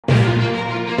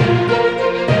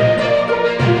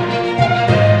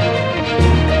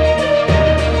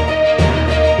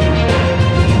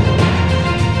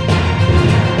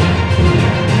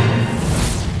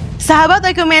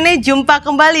Sahabat Ekumene, jumpa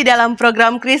kembali dalam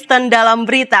program Kristen dalam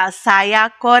Berita.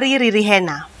 Saya Quorry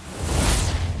Ririhena.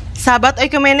 Sahabat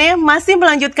Ekumene, masih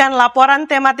melanjutkan laporan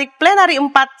tematik plenari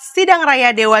 4 Sidang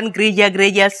Raya Dewan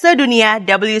Gereja-Gereja Sedunia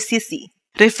WCC.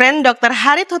 Referen Dr.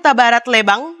 Harit Huta Barat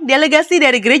Lebang, delegasi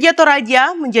dari Gereja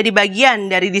Toraja, menjadi bagian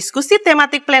dari diskusi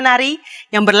tematik plenari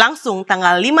yang berlangsung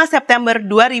tanggal 5 September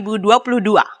 2022.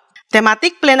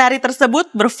 Tematik plenari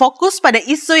tersebut berfokus pada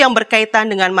isu yang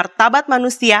berkaitan dengan martabat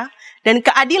manusia dan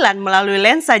keadilan melalui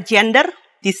lensa gender,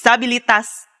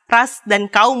 disabilitas, ras, dan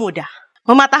kaum muda.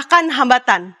 Mematahkan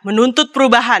hambatan, menuntut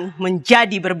perubahan,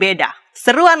 menjadi berbeda.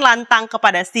 Seruan lantang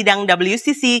kepada Sidang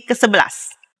WCC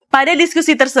ke-11. Pada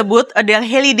diskusi tersebut, Adele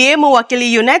Halliday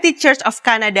mewakili United Church of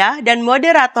Canada dan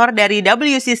moderator dari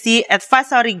WCC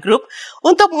Advisory Group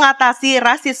untuk mengatasi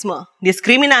rasisme,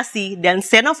 diskriminasi, dan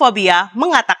xenofobia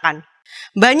mengatakan,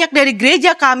 banyak dari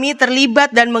gereja kami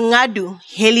terlibat dan mengadu.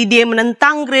 Halliday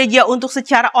menentang gereja untuk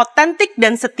secara otentik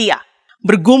dan setia,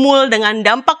 bergumul dengan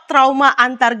dampak trauma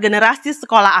antar generasi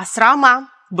sekolah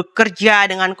asrama,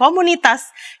 bekerja dengan komunitas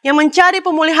yang mencari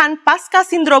pemulihan pasca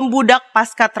sindrom budak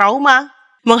pasca trauma,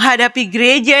 menghadapi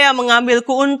gereja yang mengambil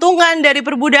keuntungan dari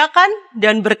perbudakan,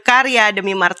 dan berkarya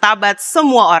demi martabat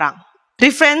semua orang.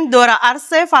 Referen Dora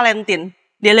Arce Valentin,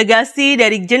 delegasi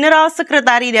dari General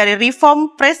Secretary dari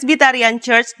Reform Presbyterian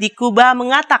Church di Kuba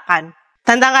mengatakan,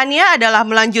 tantangannya adalah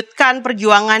melanjutkan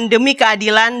perjuangan demi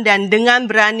keadilan dan dengan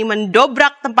berani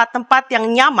mendobrak tempat-tempat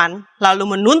yang nyaman,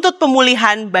 lalu menuntut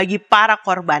pemulihan bagi para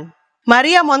korban.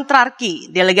 Maria Montrarki,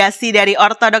 delegasi dari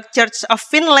Orthodox Church of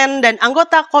Finland dan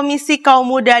anggota Komisi Kaum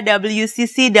Muda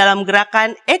WCC dalam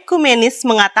gerakan ekumenis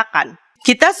mengatakan,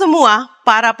 kita semua,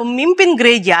 para pemimpin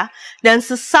gereja dan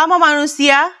sesama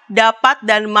manusia dapat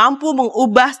dan mampu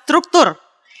mengubah struktur.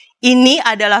 Ini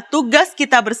adalah tugas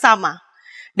kita bersama,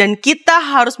 dan kita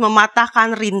harus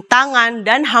mematahkan rintangan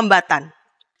dan hambatan.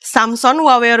 Samson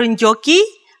Wawerunjoki,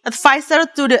 advisor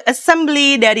to the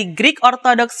Assembly dari Greek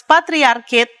Orthodox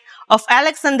Patriarchate of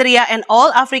Alexandria and All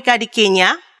Africa di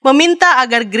Kenya, meminta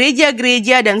agar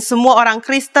gereja-gereja dan semua orang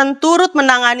Kristen turut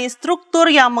menangani struktur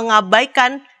yang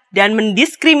mengabaikan dan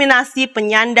mendiskriminasi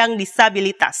penyandang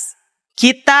disabilitas.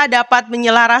 Kita dapat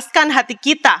menyelaraskan hati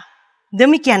kita,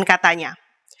 demikian katanya.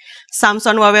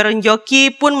 Samson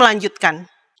Wawerunjoki pun melanjutkan,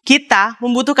 kita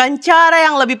membutuhkan cara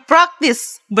yang lebih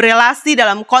praktis berelasi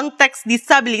dalam konteks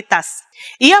disabilitas.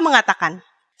 Ia mengatakan,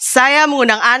 saya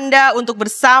mengundang Anda untuk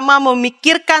bersama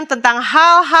memikirkan tentang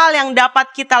hal-hal yang dapat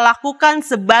kita lakukan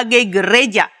sebagai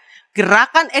gereja,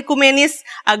 gerakan ekumenis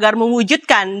agar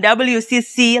mewujudkan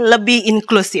WCC lebih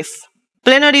inklusif.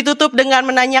 Pleno ditutup dengan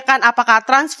menanyakan apakah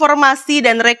transformasi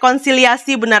dan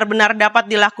rekonsiliasi benar-benar dapat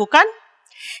dilakukan.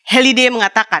 Halliday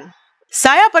mengatakan,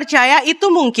 saya percaya itu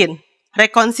mungkin.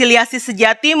 Rekonsiliasi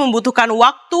sejati membutuhkan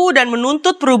waktu dan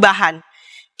menuntut perubahan.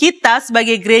 Kita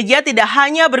sebagai gereja tidak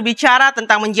hanya berbicara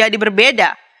tentang menjadi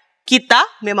berbeda. Kita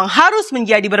memang harus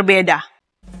menjadi berbeda.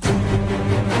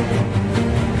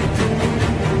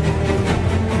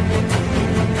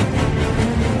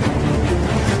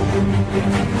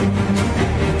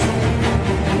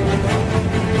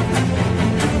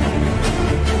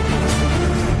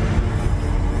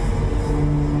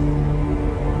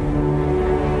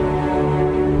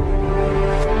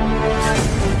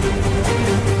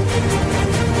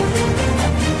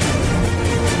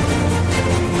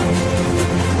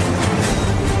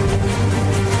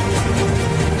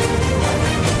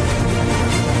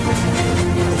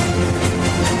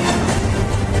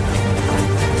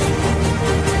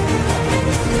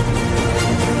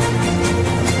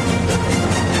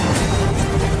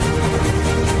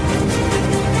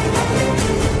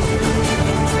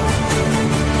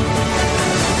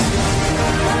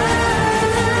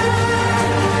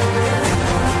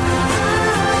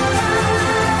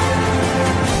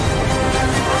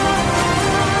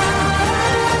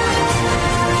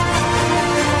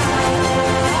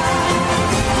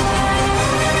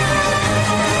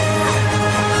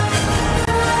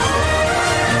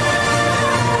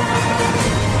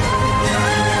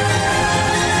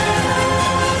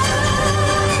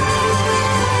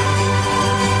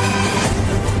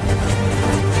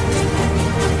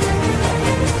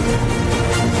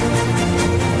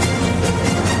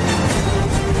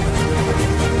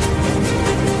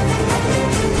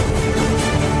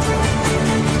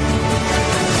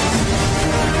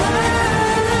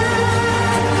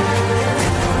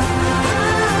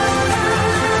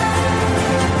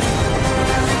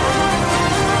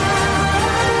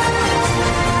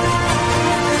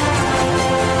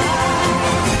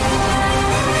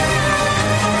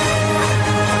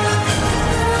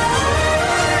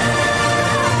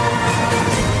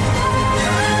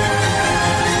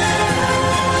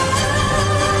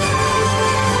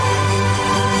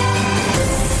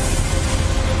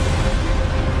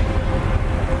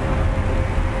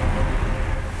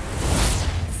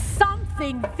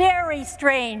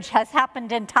 strange has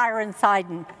happened in Tyre and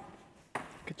Sidon.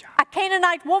 A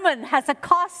Canaanite woman has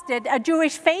accosted a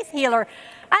Jewish faith healer.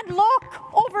 And look,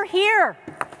 over here,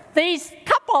 these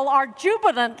couple are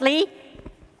jubilantly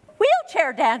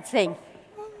wheelchair dancing.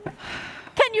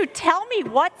 Can you tell me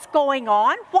what's going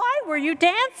on? Why were you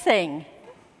dancing?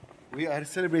 We are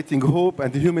celebrating hope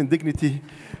and human dignity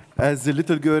as the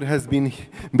little girl has been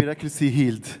miraculously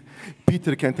healed.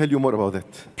 Peter can tell you more about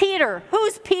that. Peter,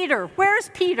 who's Peter?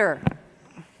 Where's Peter?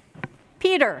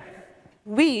 Peter.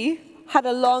 We had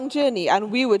a long journey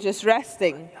and we were just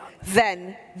resting.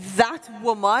 Then that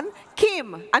woman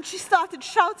came and she started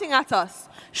shouting at us.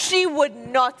 She would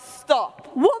not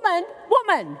stop.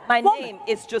 Woman. My name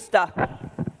is Justa.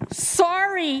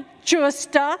 Sorry,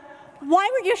 Justa. Why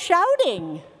were you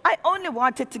shouting? I only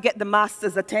wanted to get the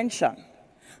master's attention.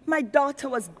 My daughter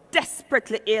was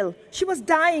desperately ill. She was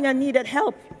dying and needed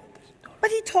help. But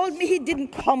he told me he didn't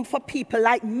come for people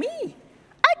like me.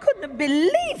 I couldn't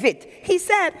believe it. He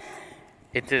said,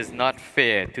 "It is not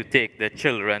fair to take the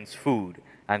children's food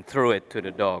and throw it to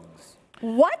the dogs."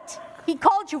 What? He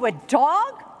called you a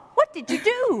dog? What did you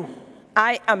do?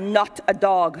 I am not a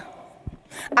dog.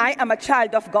 I am a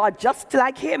child of God just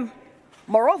like him.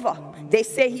 Moreover, they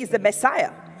say he's the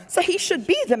Messiah, so he should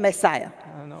be the Messiah.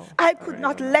 I could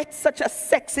not let such a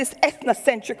sexist,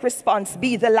 ethnocentric response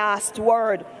be the last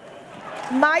word.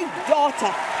 My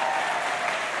daughter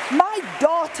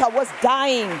was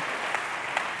dying.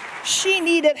 She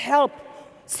needed help.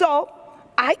 So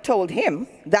I told him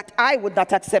that I would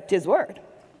not accept his word.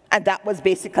 And that was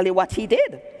basically what he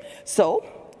did. So,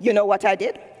 you know what I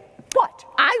did? What?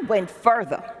 I went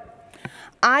further.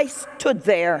 I stood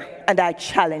there and I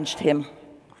challenged him.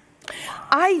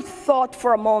 I thought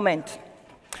for a moment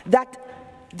that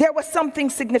there was something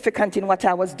significant in what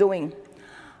I was doing.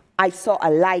 I saw a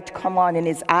light come on in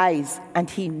his eyes and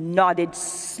he nodded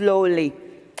slowly.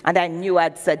 And I knew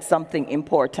I'd said something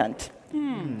important.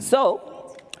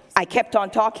 So I kept on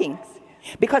talking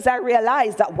because I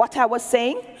realized that what I was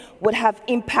saying would have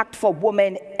impact for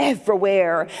women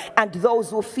everywhere and those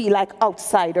who feel like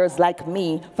outsiders like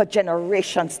me for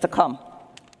generations to come.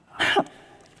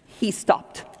 He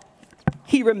stopped.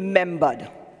 He remembered.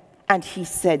 And he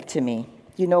said to me,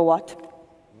 "You know what?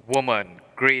 "Woman,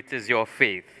 great is your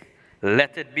faith.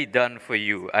 Let it be done for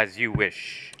you as you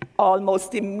wish."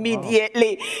 Almost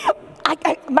immediately,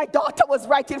 my daughter was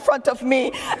right in front of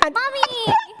me. And Mommy!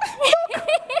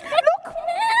 look,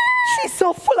 she's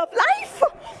so full of life.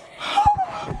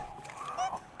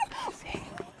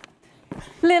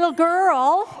 Little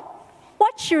girl,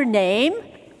 what's your name?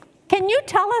 Can you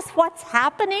tell us what's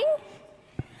happening?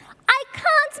 I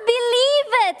can't believe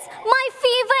it! My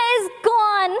fever is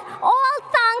gone, all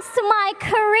thanks to my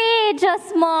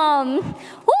courageous mom.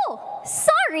 Oh,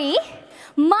 sorry.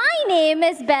 My name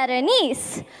is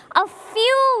Berenice. A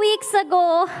few weeks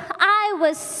ago, I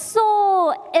was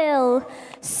so ill.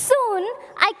 Soon,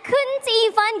 I couldn't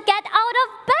even get out of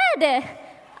bed.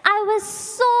 I was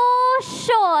so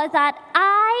sure that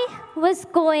I was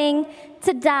going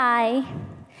to die.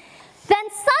 Then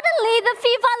suddenly the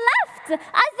fever left,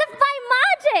 as if by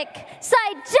magic. So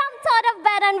I jumped out of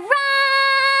bed and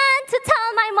ran to tell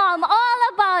my mom all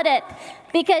about it,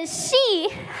 because she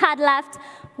had left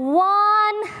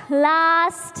one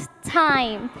last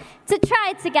time to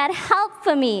try to get help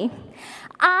for me.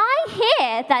 I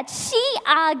hear that she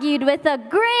argued with a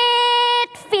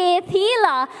great faith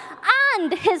healer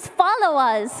and his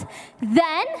followers.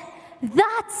 Then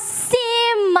that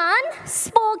same man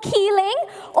spoke healing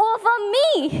over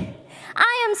me.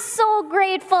 I am so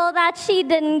grateful that she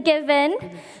didn't give in.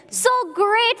 So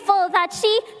grateful that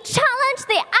she challenged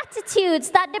the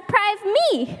attitudes that deprive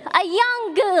me, a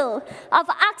young girl, of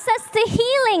access to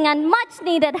healing and much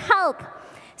needed help.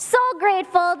 So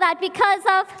grateful that because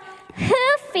of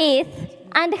her faith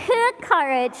and her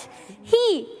courage,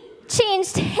 he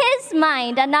changed his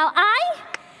mind, and now I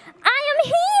am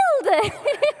healed.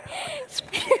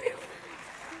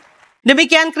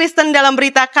 Demikian Kristen dalam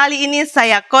berita kali ini,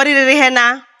 saya Quorry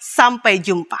Ririhena, sampai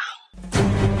jumpa.